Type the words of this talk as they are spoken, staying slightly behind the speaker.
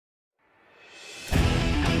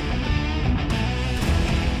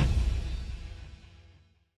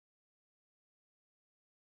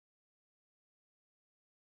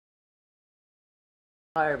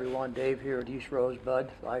Hi everyone, Dave here at East Rosebud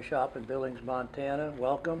Fly Shop in Billings, Montana.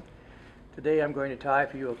 Welcome. Today I'm going to tie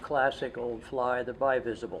for you a classic old fly, the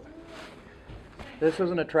Bivisible. This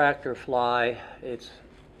is an attractor fly.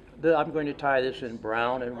 I'm going to tie this in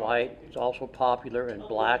brown and white. It's also popular in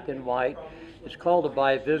black and white. It's called a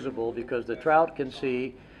Bivisible because the trout can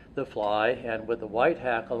see the fly, and with the white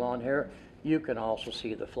hackle on here, you can also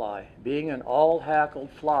see the fly. Being an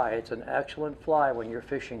all-hackled fly, it's an excellent fly when you're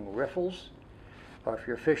fishing riffles, or if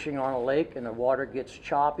you're fishing on a lake and the water gets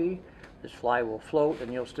choppy, this fly will float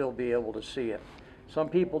and you'll still be able to see it. Some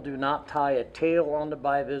people do not tie a tail on the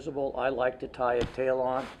Bivisible. I like to tie a tail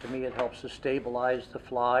on. To me, it helps to stabilize the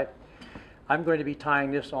fly. I'm going to be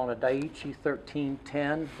tying this on a Daiichi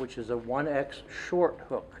 1310, which is a 1X short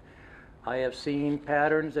hook. I have seen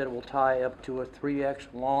patterns that will tie up to a 3X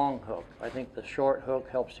long hook. I think the short hook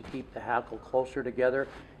helps to keep the hackle closer together.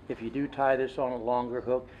 If you do tie this on a longer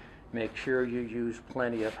hook, make sure you use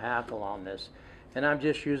plenty of hackle on this. And I'm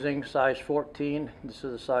just using size 14. This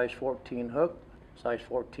is a size 14 hook, size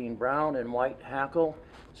 14 brown and white hackle,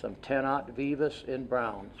 some 10-aught Veevus in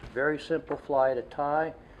brown. It's a very simple fly to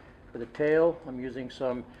tie. For the tail, I'm using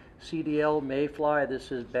some CDL mayfly. This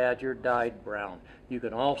is badger dyed brown. You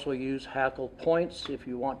can also use hackle points if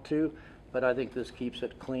you want to, but I think this keeps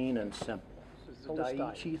it clean and simple. This is the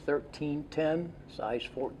Daiichi 1310, size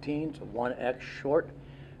 14. It's a 1X short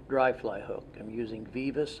dry fly hook. I'm using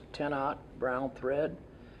Veevus 10-aught brown thread.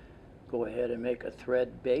 Go ahead and make a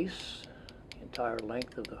thread base the entire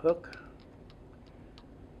length of the hook.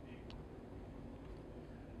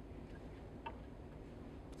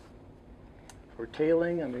 For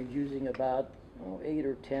tailing, I'm using about 8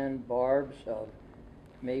 or 10 barbs of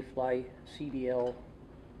mayfly CDL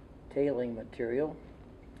tailing material.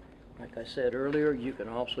 Like I said earlier, you can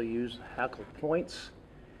also use hackle points,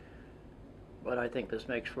 but I think this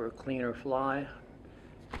makes for a cleaner fly.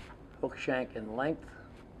 Hook shank in length.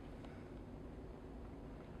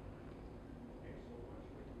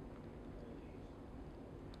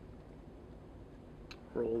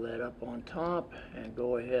 Roll that up on top and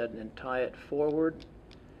go ahead and tie it forward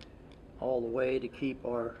all the way to keep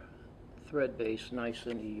our thread base nice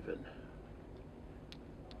and even.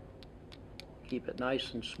 Keep it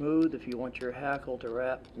nice and smooth if you want your hackle to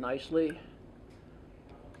wrap nicely.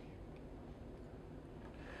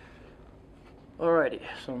 Alrighty,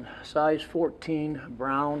 some size 14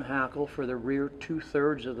 brown hackle for the rear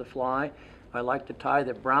 2/3 of the fly. I like to tie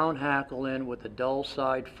the brown hackle in with the dull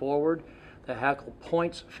side forward. The hackle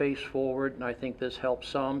points face forward, and I think this helps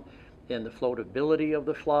some in the floatability of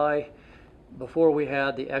the fly. Before we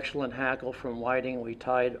had the excellent hackle from whiting, we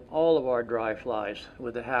tied all of our dry flies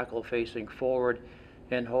with the hackle facing forward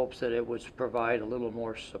in hopes that it would provide a little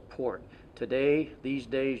more support. These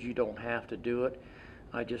days, you don't have to do it.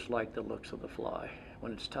 I just like the looks of the fly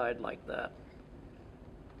when it's tied like that.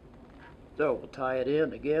 So we'll tie it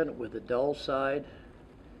in again with the dull side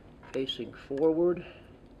facing forward.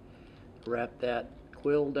 Wrap that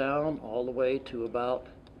quill down all the way to about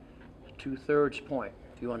the 2/3 point.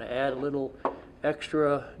 If you want to add a little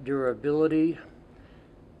extra durability,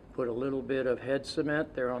 put a little bit of head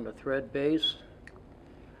cement there on the thread base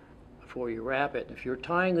before you wrap it. If you're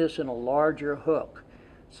tying this in a larger hook,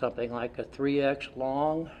 something like a 3X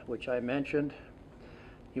long, which I mentioned,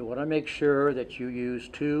 you want to make sure that you use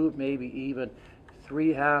 2, maybe even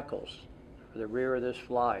 3 hackles for the rear of this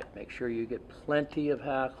fly. Make sure you get plenty of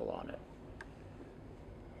hackle on it.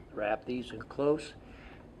 Wrap these in close,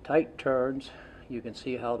 tight turns. You can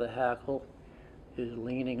see how the hackle is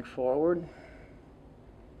leaning forward.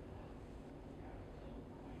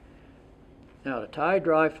 Now to tie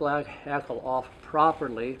dry fly hackle off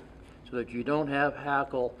properly so that you don't have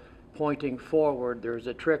hackle pointing forward, there's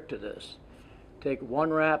a trick to this. Take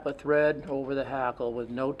 1 wrap of thread over the hackle with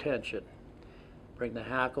no tension. Bring the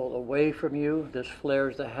hackle away from you. This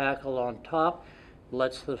flares the hackle on top,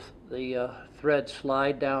 lets the thread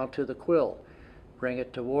slide down to the quill. Bring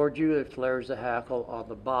it toward you, it flares the hackle on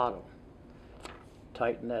the bottom.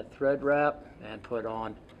 Tighten that thread wrap and put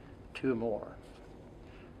on 2 more.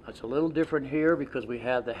 It's a little different here because we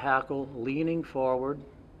have the hackle leaning forward,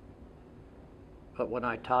 but when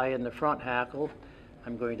I tie in the front hackle,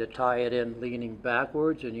 I'm going to tie it in leaning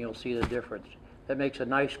backwards, and you'll see the difference. That makes a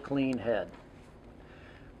nice clean head.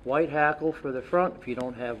 White hackle for the front. If you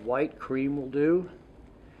don't have white, cream will do.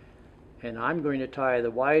 And I'm going to tie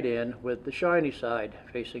the white in with the shiny side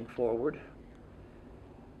facing forward.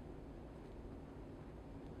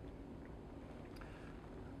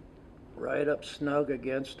 Right up snug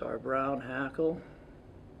against our brown hackle.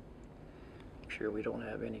 Make sure we don't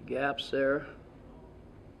have any gaps there.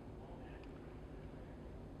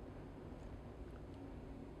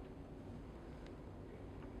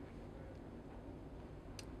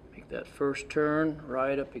 that first turn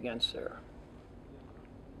right up against there.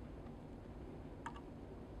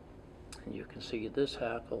 And you can see this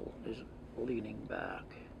hackle is leaning back.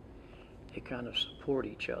 They kind of support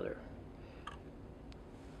each other.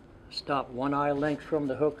 Stop 1 eye length from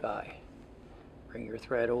the hook eye. Bring your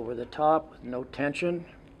thread over the top with no tension,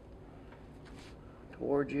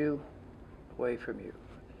 towards you, away from you.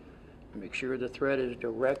 Make sure the thread is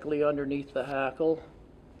directly underneath the hackle.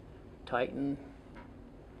 Tighten,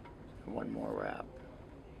 and 1 more wrap.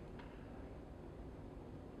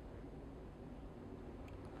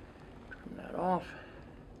 Trim that off.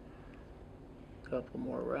 Couple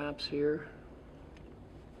more wraps here,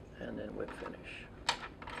 and then whip finish.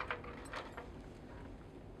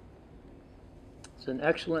 It's an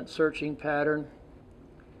excellent searching pattern.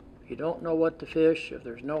 If you don't know what to fish, if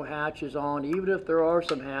there's no hatches on, even if there are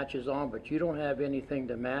some hatches on, but you don't have anything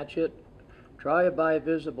to match it, try a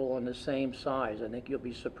Bivisible on the same size. I think you'll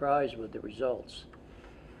be surprised with the results.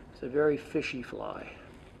 It's a very fishy fly.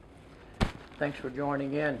 Thanks for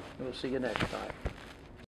joining in. We'll see you next time.